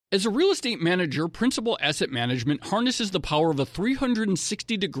As a real estate manager, Principal Asset Management harnesses the power of a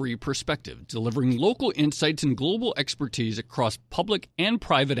 360-degree perspective, delivering local insights and global expertise across public and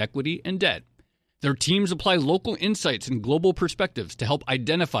private equity and debt. Their teams apply local insights and global perspectives to help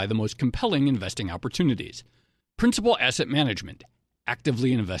identify the most compelling investing opportunities. Principal Asset Management.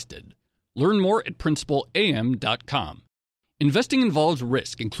 Actively invested. Learn more at principalam.com. Investing involves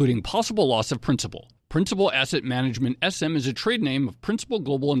risk, including possible loss of principal. Principal Asset Management SM is a trade name of Principal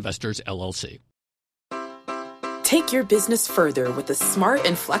Global Investors, LLC. Take your business further with the smart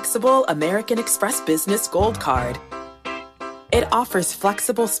and flexible American Express Business Gold Card. It offers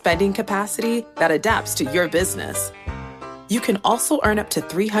flexible spending capacity that adapts to your business. You can also earn up to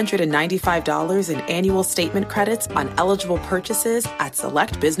 $395 in annual statement credits on eligible purchases at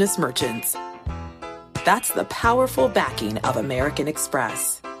select business merchants. That's the powerful backing of American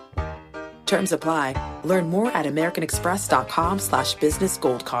Express. Terms apply. Learn more at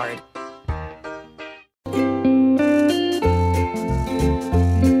americanexpress.com/businessgoldcard.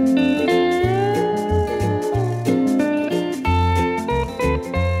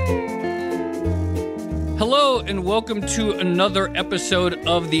 Hello and welcome to another episode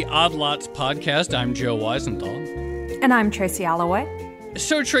of the Odd Lots podcast. I'm Joe Weisenthal. And I'm Tracy Alloway.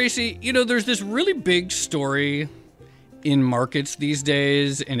 So Tracy, there's this really big story in markets these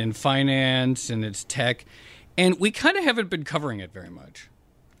days and in finance and it's tech, and we kind of haven't been covering it very much.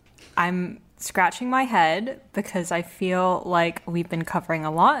 I'm scratching my head because I feel like we've been covering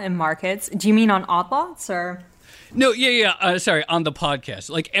a lot in markets. Do you mean on Odd Lots or? No, sorry, on the podcast.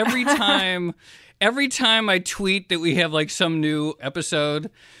 Like every time I tweet that we have like some new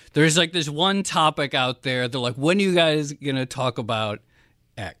episode, there's like this one topic out there. They're like, when are you guys going to talk about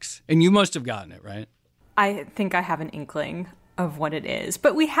X? And you must have gotten it, right? I think I have an inkling of what it is.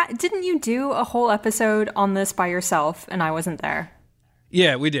 But didn't you do a whole episode on this by yourself and I wasn't there?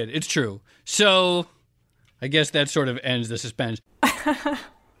 Yeah, we did. It's true. So I guess that sort of ends the suspense.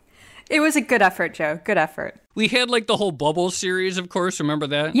 It was a good effort, Joe. Good effort. We had like the whole bubble series, of course. Remember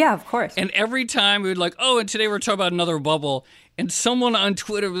that? Yeah, of course. And every time we would like, and today we're talking about another bubble. And someone on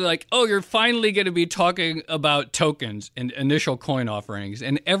Twitter would be like, you're finally going to be talking about tokens and initial coin offerings.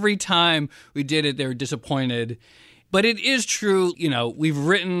 And every time we did it, they were disappointed. But it is true, we've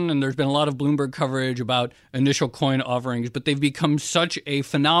written and there's been a lot of Bloomberg coverage about initial coin offerings, but they've become such a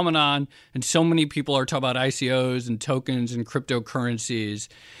phenomenon. And so many people are talking about ICOs and tokens and cryptocurrencies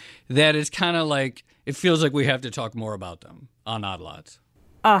that it's kind of like, it feels like we have to talk more about them on Odd Lots.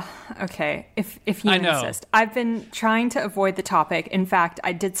 Okay. If you insist. I've been trying to avoid the topic. In fact,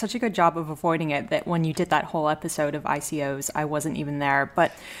 I did such a good job of avoiding it that when you did that whole episode of ICOs, I wasn't even there.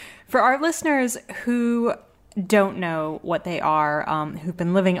 But for our listeners who don't know what they are, who've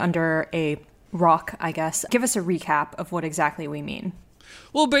been living under a rock, I guess, give us a recap of what exactly we mean.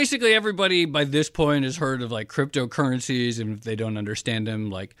 Well, basically everybody by this point has heard of like cryptocurrencies, and if they don't understand them,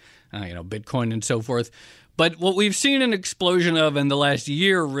 like, Bitcoin and so forth. But what we've seen an explosion of in the last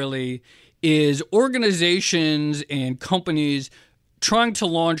year really is organizations and companies trying to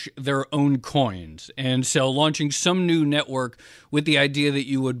launch their own coins. And so launching some new network with the idea that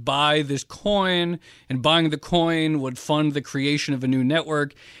you would buy this coin, and buying the coin would fund the creation of a new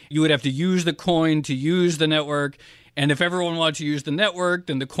network. You would have to use the coin to use the network. And if everyone wanted to use the network,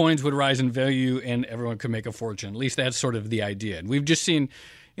 then the coins would rise in value and everyone could make a fortune. At least that's sort of the idea. And we've just seen,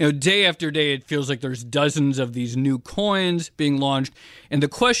 day after day, it feels like there's dozens of these new coins being launched. And the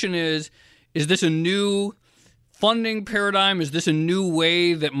question is this a new funding paradigm? Is this a new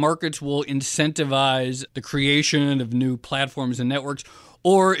way that markets will incentivize the creation of new platforms and networks?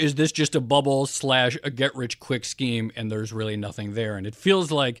 Or is this just a bubble / a get-rich-quick scheme and there's really nothing there? And it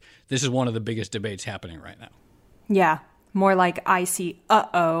feels like this is one of the biggest debates happening right now. Yeah, more like I see, ha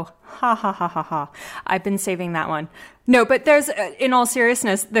ha ha ha ha. I've been saving that one. No, but there's, in all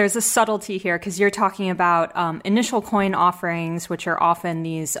seriousness, there's a subtlety here because you're talking about initial coin offerings, which are often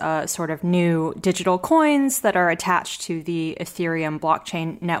these sort of new digital coins that are attached to the Ethereum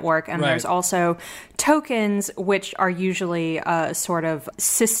blockchain network. And There's also tokens, which are usually a sort of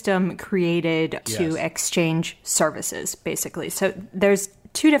system created to exchange services, basically. So there's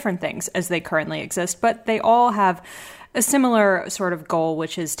two different things as they currently exist, but they all have a similar sort of goal,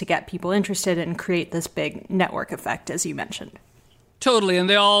 which is to get people interested and create this big network effect, as you mentioned. Totally, and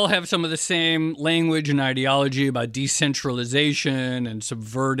they all have some of the same language and ideology about decentralization and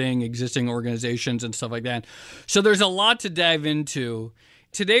subverting existing organizations and stuff like that. So there's a lot to dive into.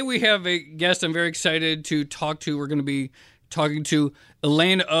 Today we have a guest I'm very excited to talk to. We're going to be talking to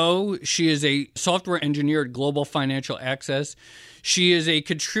Elaine O. She is a software engineer at Global Financial Access. She is a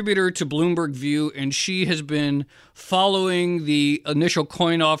contributor to Bloomberg View, and she has been following the initial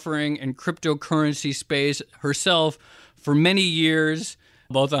coin offering and cryptocurrency space herself for many years,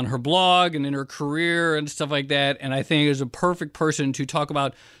 both on her blog and in her career and stuff like that. And I think is a perfect person to talk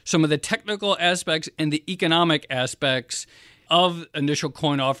about some of the technical aspects and the economic aspects of initial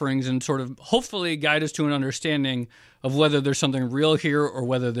coin offerings and sort of hopefully guide us to an understanding of whether there's something real here or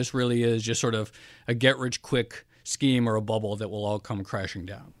whether this really is just sort of a get-rich-quick scheme or a bubble that will all come crashing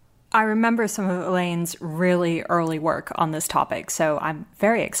down. I remember some of Elaine's really early work on this topic, so I'm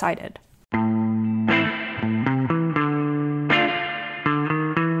very excited.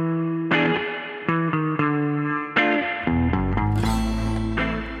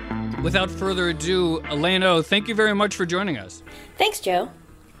 Without further ado, Elaine O, thank you very much for joining us. Thanks, Joe.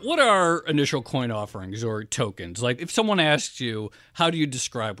 What are initial coin offerings or tokens? Like, if someone asks you, how do you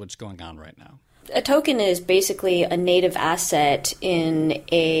describe what's going on right now? A token is basically a native asset in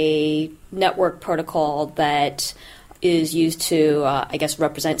a network protocol that is used to,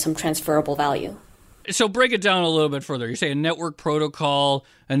 represent some transferable value. So break it down a little bit further. You say a network protocol,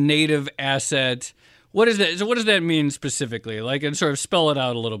 a native asset. What is that? So what does that mean specifically? Like, and sort of spell it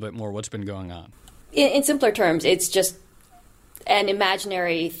out a little bit more, what's been going on. In simpler terms, it's just an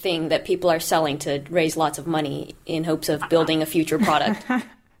imaginary thing that people are selling to raise lots of money in hopes of building a future product.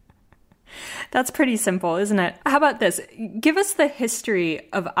 That's pretty simple, isn't it? How about this? Give us the history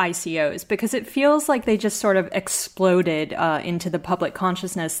of ICOs, because it feels like they just sort of exploded into the public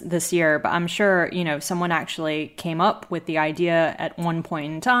consciousness this year. But I'm sure, someone actually came up with the idea at one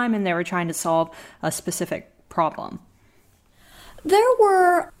point in time and they were trying to solve a specific problem. There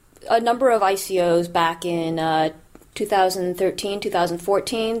were a number of ICOs back in 2013,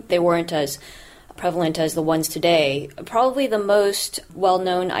 2014. They weren't as prevalent as the ones today. Probably the most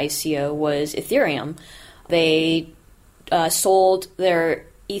well-known ICO was Ethereum. They sold their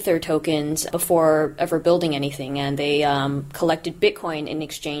Ether tokens before ever building anything, and they collected Bitcoin in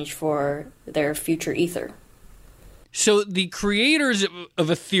exchange for their future Ether. So the creators of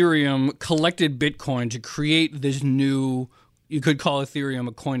Ethereum collected Bitcoin to create this new, you could call Ethereum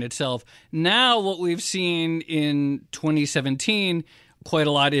a coin itself. Now what we've seen in 2017 quite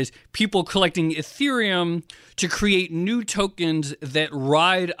a lot is people collecting Ethereum to create new tokens that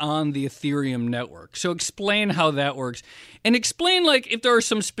ride on the Ethereum network. So explain how that works. And explain, like, if there are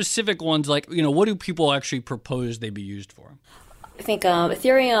some specific ones, like, what do people actually propose they be used for? I think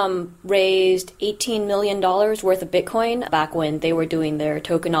Ethereum raised $18 million worth of Bitcoin back when they were doing their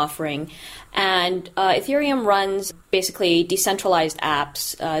token offering. And Ethereum runs basically decentralized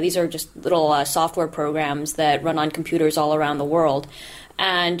apps. These are just little software programs that run on computers all around the world.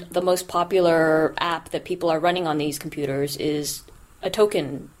 And the most popular app that people are running on these computers is a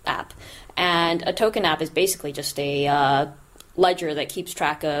token app. And a token app is basically just a ledger that keeps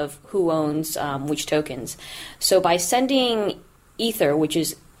track of who owns which tokens. So by sending Ether, which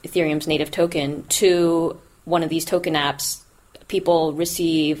is Ethereum's native token, to one of these token apps, people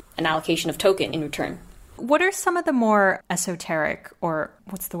receive an allocation of token in return. What are some of the more esoteric, or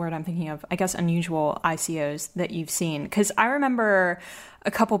what's the word I'm thinking of? I guess unusual ICOs that you've seen? Because I remember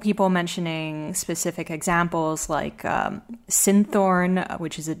a couple people mentioning specific examples like Synthorn,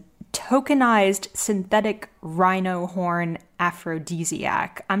 which is a tokenized synthetic rhino horn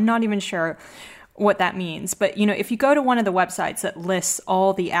aphrodisiac. I'm not even sure what that means. But, if you go to one of the websites that lists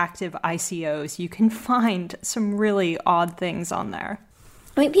all the active ICOs, you can find some really odd things on there.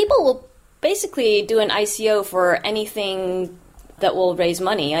 I mean, people will basically do an ICO for anything that will raise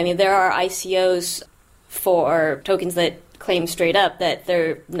money. I mean, there are ICOs for tokens that claim straight up that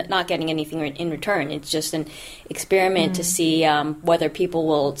they're not getting anything in return. It's just an experiment to see whether people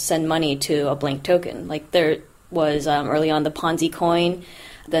will send money to a blank token. Like there was early on the Ponzi coin.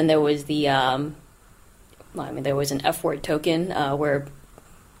 Then there was there was an F-word token where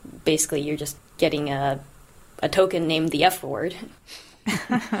basically you're just getting a token named the F-word.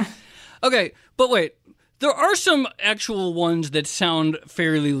 Okay, but wait. There are some actual ones that sound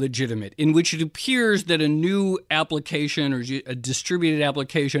fairly legitimate, in which it appears that a new application or a distributed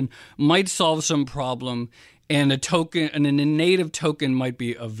application might solve some problem, and a token and a native token might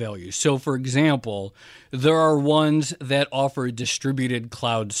be of value. So, for example, there are ones that offer distributed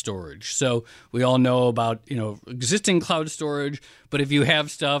cloud storage. So we all know about, existing cloud storage, but if you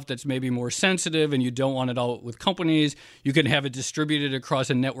have stuff that's maybe more sensitive and you don't want it all with companies, you can have it distributed across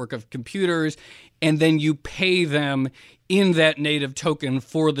a network of computers, and then you pay them in that native token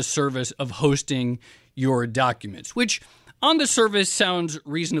for the service of hosting your documents, which on the surface sounds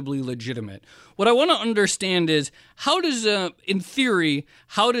reasonably legitimate. What I want to understand is in theory,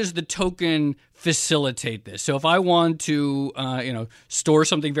 how does the token facilitate this? So if I want to, store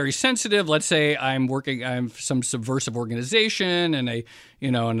something very sensitive, let's say I'm some subversive organization in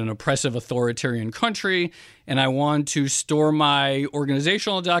an oppressive authoritarian country, and I want to store my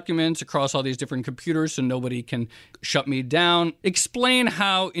organizational documents across all these different computers so nobody can shut me down. Explain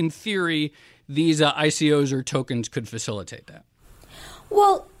how, in theory, these ICOs or tokens could facilitate that.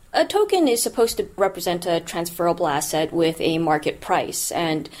 Well, a token is supposed to represent a transferable asset with a market price,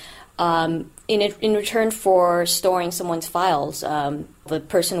 and in return for storing someone's files, the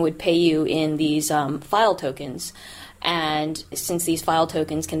person would pay you in these file tokens. And since these file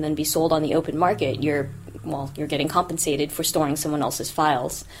tokens can then be sold on the open market, you're getting compensated for storing someone else's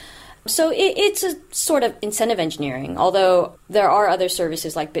files. So it's a sort of incentive engineering, although there are other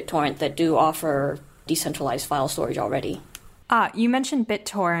services like BitTorrent that do offer decentralized file storage already. You mentioned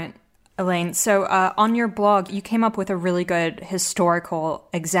BitTorrent, Elaine. So on your blog, you came up with a really good historical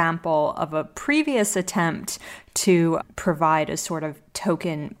example of a previous attempt to provide a sort of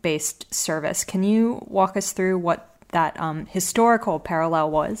token-based service. Can you walk us through what that historical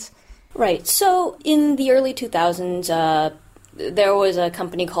parallel was? Right. So in the early 2000s, there was a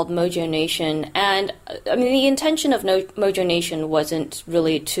company called Mojo Nation. And the intention of Mojo Nation wasn't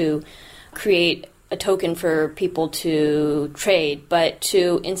really to create a token for people to trade, but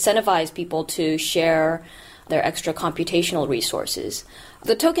to incentivize people to share their extra computational resources.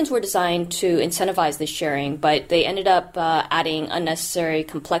 The tokens were designed to incentivize this sharing, but they ended up adding unnecessary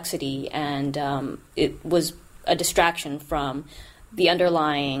complexity, and it was a distraction from the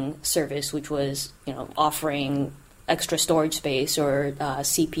underlying service, which was, offering extra storage space or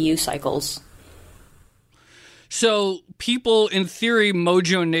CPU cycles. So people, in theory,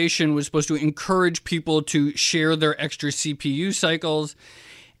 Mojo Nation was supposed to encourage people to share their extra CPU cycles,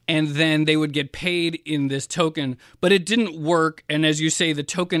 and then they would get paid in this token. But it didn't work, and as you say, the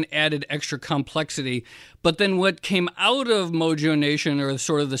token added extra complexity. But then what came out of Mojo Nation, or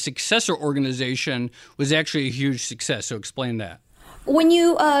sort of the successor organization, was actually a huge success. So explain that. When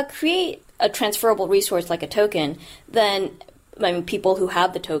you create a transferable resource like a token, then people who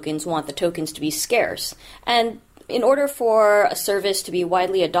have the tokens want the tokens to be scarce. And in order for a service to be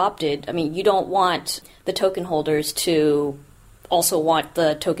widely adopted, you don't want the token holders to also want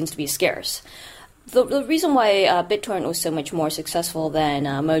the tokens to be scarce. The reason why BitTorrent was so much more successful than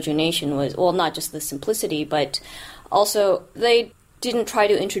Mojo Nation was, not just the simplicity, but also they didn't try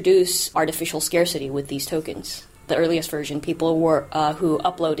to introduce artificial scarcity with these tokens. The earliest version, people who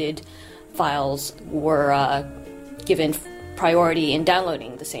uploaded files were given priority in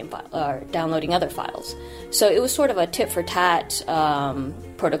downloading the same file or downloading other files. So it was sort of a tit-for-tat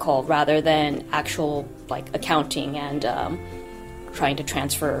protocol rather than actual accounting and trying to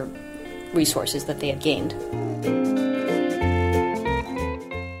transfer resources that they had gained.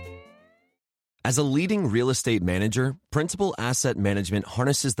 As a leading real estate manager, Principal Asset Management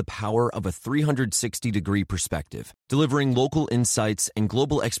harnesses the power of a 360-degree perspective, delivering local insights and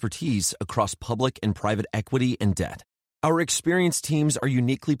global expertise across public and private equity and debt. Our experienced teams are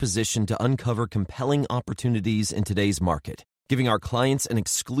uniquely positioned to uncover compelling opportunities in today's market, giving our clients an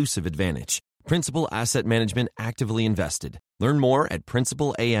exclusive advantage. Principal Asset Management actively invested. Learn more at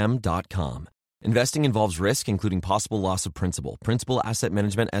principalam.com. Investing involves risk, including possible loss of principal. Principal Asset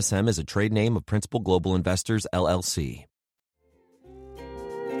Management SM is a trade name of Principal Global Investors, LLC.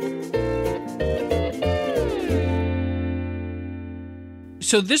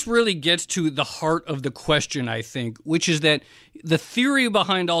 So this really gets to the heart of the question, I think, which is that the theory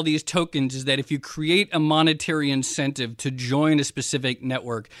behind all these tokens is that if you create a monetary incentive to join a specific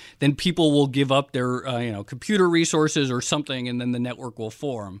network, then people will give up their computer resources or something, and then the network will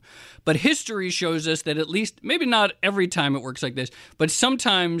form. But history shows us that at least, maybe not every time it works like this, but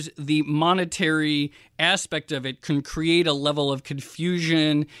sometimes the monetary aspect of it can create a level of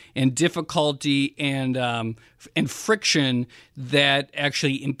confusion and difficulty and friction that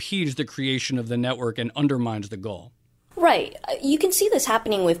actually impedes the creation of the network and undermines the goal. Right. You can see this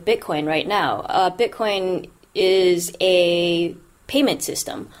happening with Bitcoin right now. Bitcoin is a payment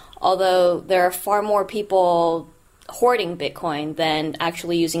system, although there are far more people hoarding Bitcoin than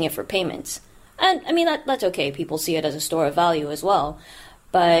actually using it for payments. And that's okay. People see it as a store of value as well.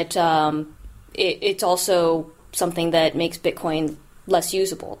 But it's also something that makes Bitcoin less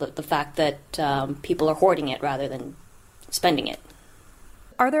usable, the fact that people are hoarding it rather than spending it.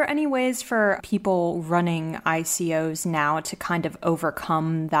 Are there any ways for people running ICOs now to kind of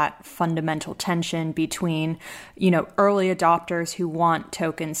overcome that fundamental tension between, early adopters who want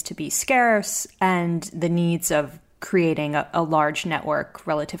tokens to be scarce and the needs of creating a large network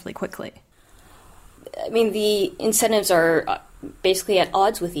relatively quickly? I mean, the incentives are basically at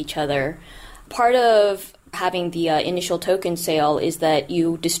odds with each other. Part of having the initial token sale is that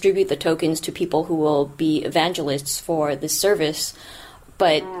you distribute the tokens to people who will be evangelists for this service.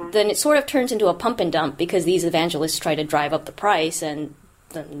 But then it sort of turns into a pump and dump because these evangelists try to drive up the price and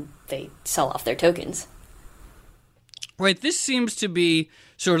then they sell off their tokens. Right. This seems to be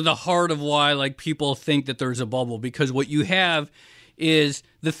sort of the heart of why like people think that there's a bubble, because what you have is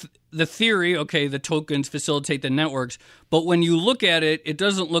the theory, okay, the tokens facilitate the networks, but when you look at it, it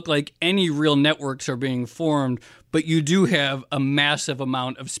doesn't look like any real networks are being formed, but you do have a massive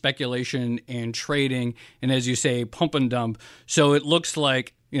amount of speculation and trading, and as you say, pump and dump. So it looks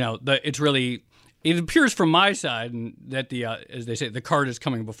like, it's really, it appears from my side that as they say, the cart is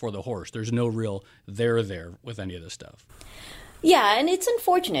coming before the horse. There's no real there with any of this stuff. Yeah, and it's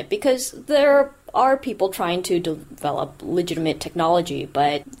unfortunate because there are people trying to develop legitimate technology,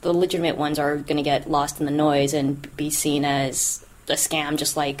 but the legitimate ones are going to get lost in the noise and be seen as a scam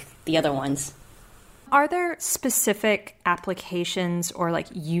just like the other ones. Are there specific applications or like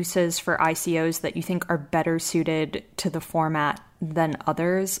uses for ICOs that you think are better suited to the format than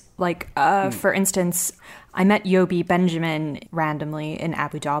others? Like, for instance, I met Yobi Benjamin randomly in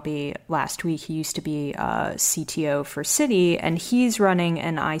Abu Dhabi last week. He used to be CTO for Citi, and he's running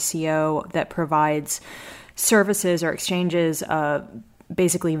an ICO that provides services or exchanges,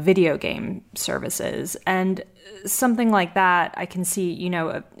 basically video game services. And something like that, I can see,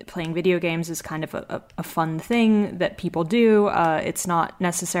 playing video games is kind of a fun thing that people do. It's not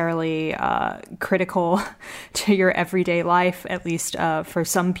necessarily critical to your everyday life, at least for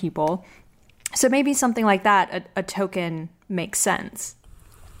some people. So maybe something like that, a token makes sense.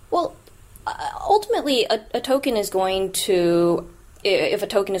 Well, ultimately, a token is going to, if a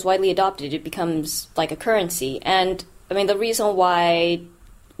token is widely adopted, it becomes like a currency. And I mean, the reason why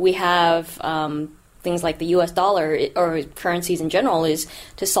we have things like the US dollar or currencies in general is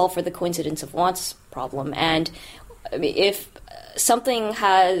to solve for the coincidence of wants problem. And I mean, if something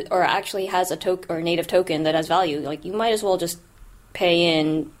has or actually has a token or a native token that has value, like you might as well just pay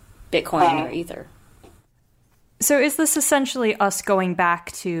in Bitcoin or Ether. So is this essentially us going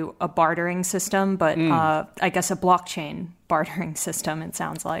back to a bartering system, but I guess a blockchain bartering system, it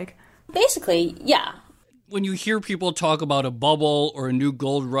sounds like? Basically, yeah. When you hear people talk about a bubble or a new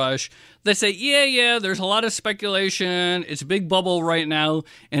gold rush, they say, yeah, there's a lot of speculation. It's a big bubble right now,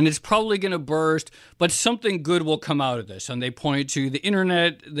 and it's probably going to burst, but something good will come out of this. And they point to the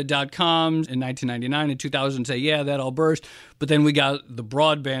internet, the dot-coms in 1999 and 2000, say, yeah, that all burst. But then we got the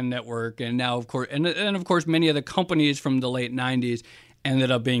broadband network, and now, of course, and of course, many of the companies from the late 90s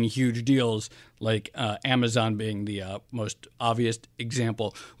ended up being huge deals, like Amazon being the most obvious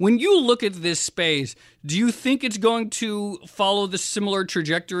example. When you look at this space, do you think it's going to follow the similar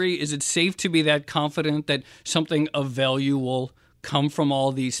trajectory? Is it safe to be that confident that something of value will come from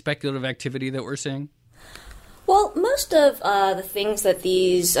all the speculative activity that we're seeing? Well, most of the things that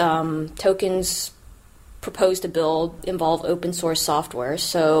these tokens propose to build involve open source software,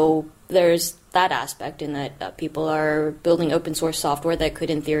 so there's that aspect in that people are building open source software that could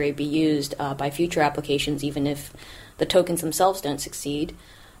in theory be used by future applications even if the tokens themselves don't succeed.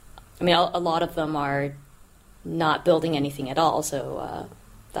 I mean, a lot of them are not building anything at all, so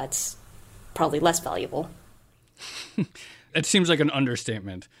that's probably less valuable. It seems like an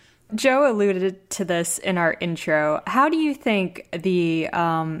understatement. Joe alluded to this in our intro. How do you think the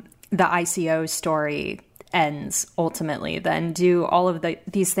ICO story ends ultimately? Then do all of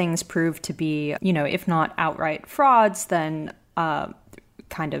these things prove to be, if not outright frauds, then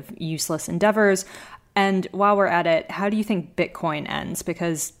kind of useless endeavors? And while we're at it, how do you think Bitcoin ends?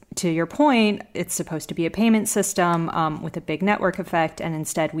 Because to your point, it's supposed to be a payment system with a big network effect, and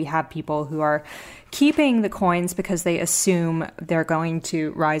instead we have people who are keeping the coins because they assume they're going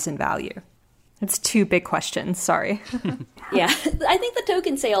to rise in value. It's two big questions, sorry. Yeah, I think the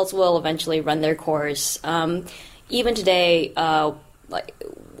token sales will eventually run their course. Even today, I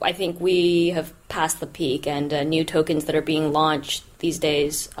think we have passed the peak, and new tokens that are being launched these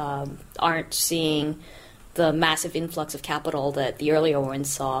days aren't seeing the massive influx of capital that the earlier ones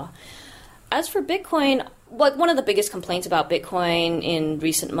saw. As for Bitcoin, one of the biggest complaints about Bitcoin in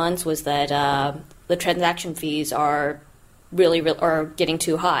recent months was that the transaction fees are really are getting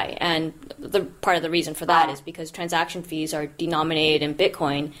too high, and the part of the reason for that is because transaction fees are denominated in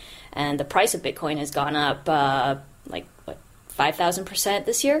Bitcoin, and the price of Bitcoin has gone up 5,000%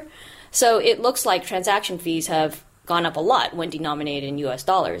 this year. So it looks like transaction fees have gone up a lot when denominated in US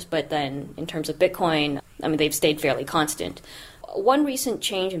dollars, but then in terms of Bitcoin, I mean, they've stayed fairly constant. one recent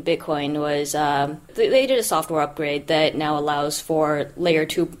change in Bitcoin was they did a software upgrade that now allows for layer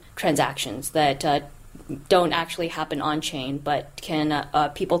 2 transactions that don't actually happen on-chain, but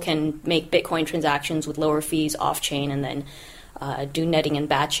people can make Bitcoin transactions with lower fees off-chain and then do netting and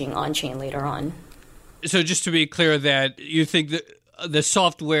batching on-chain later on. So just to be clear, that you think that the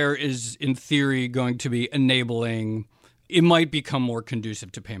software is, in theory, going to be enabling, it might become more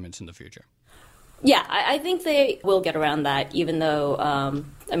conducive to payments in the future. Yeah, I think they will get around that, even though,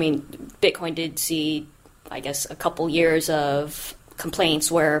 Bitcoin did see, I guess, a couple years of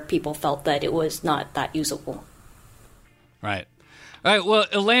complaints where people felt that it was not that usable. Right. All right. Well,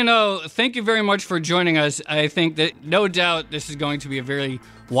 Elena, thank you very much for joining us. I think that no doubt this is going to be a very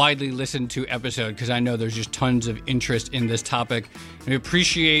widely listened to episode because I know there's just tons of interest in this topic. We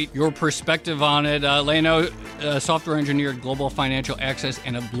appreciate your perspective on it. Elena, software engineer at Global Financial Access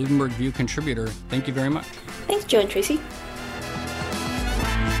and a Bloomberg View contributor. Thank you very much. Thanks, Joe and Tracy.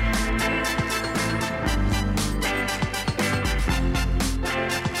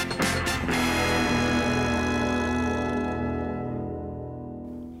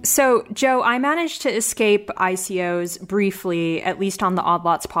 So, Joe, I managed to escape ICOs briefly, at least on the Odd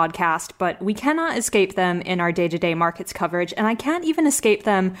Lots podcast, but we cannot escape them in our day-to-day markets coverage, and I can't even escape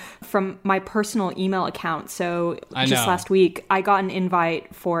them from my personal email account. So just last week, I got an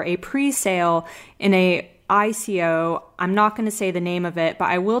invite for a pre-sale in a ICO. I'm not going to say the name of it, but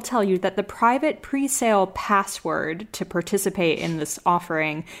I will tell you that the private pre-sale password to participate in this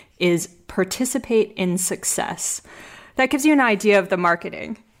offering is participate in success. That gives you an idea of the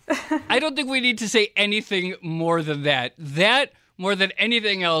marketing. I don't think we need to say anything more than that. That, more than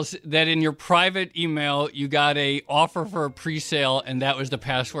anything else, that in your private email, you got a offer for a pre-sale and that was the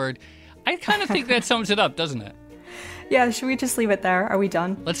password. I kind of think that sums it up, doesn't it? Yeah, should we just leave it there? Are we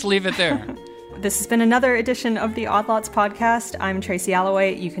done? Let's leave it there. This has been another edition of the Odd Lots podcast. I'm Tracy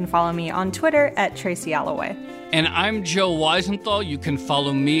Alloway. You can follow me on Twitter at Tracy Alloway. And I'm Joe Weisenthal. You can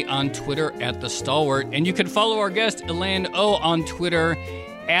follow me on Twitter at The Stalwart. And you can follow our guest, Elaine O, on Twitter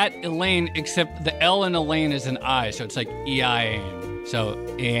at Elaine, except the L in Elaine is an I, so it's like E-I-N. So,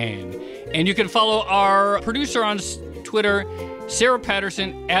 Elaine. And you can follow our producer on Twitter, Sarah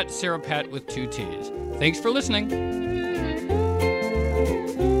Patterson, at Sarah Pat with 2 T's. Thanks for listening.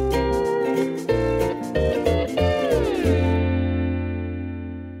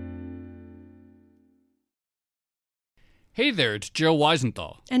 Hey there, it's Joe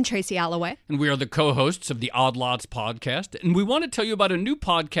Weisenthal. And Tracy Alloway. And we are the co-hosts of the Odd Lots podcast. And we want to tell you about a new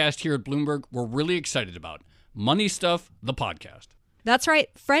podcast here at Bloomberg we're really excited about. Money Stuff, the podcast. That's right.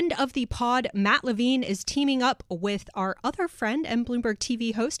 Friend of the pod, Matt Levine, is teaming up with our other friend and Bloomberg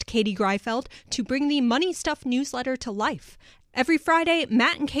TV host, Katie Greifeld, to bring the Money Stuff newsletter to life. Every Friday,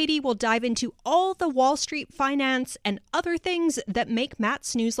 Matt and Katie will dive into all the Wall Street finance and other things that make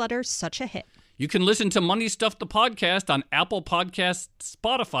Matt's newsletter such a hit. You can listen to Money Stuff, the podcast on Apple Podcasts,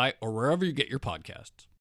 Spotify, or wherever you get your podcasts.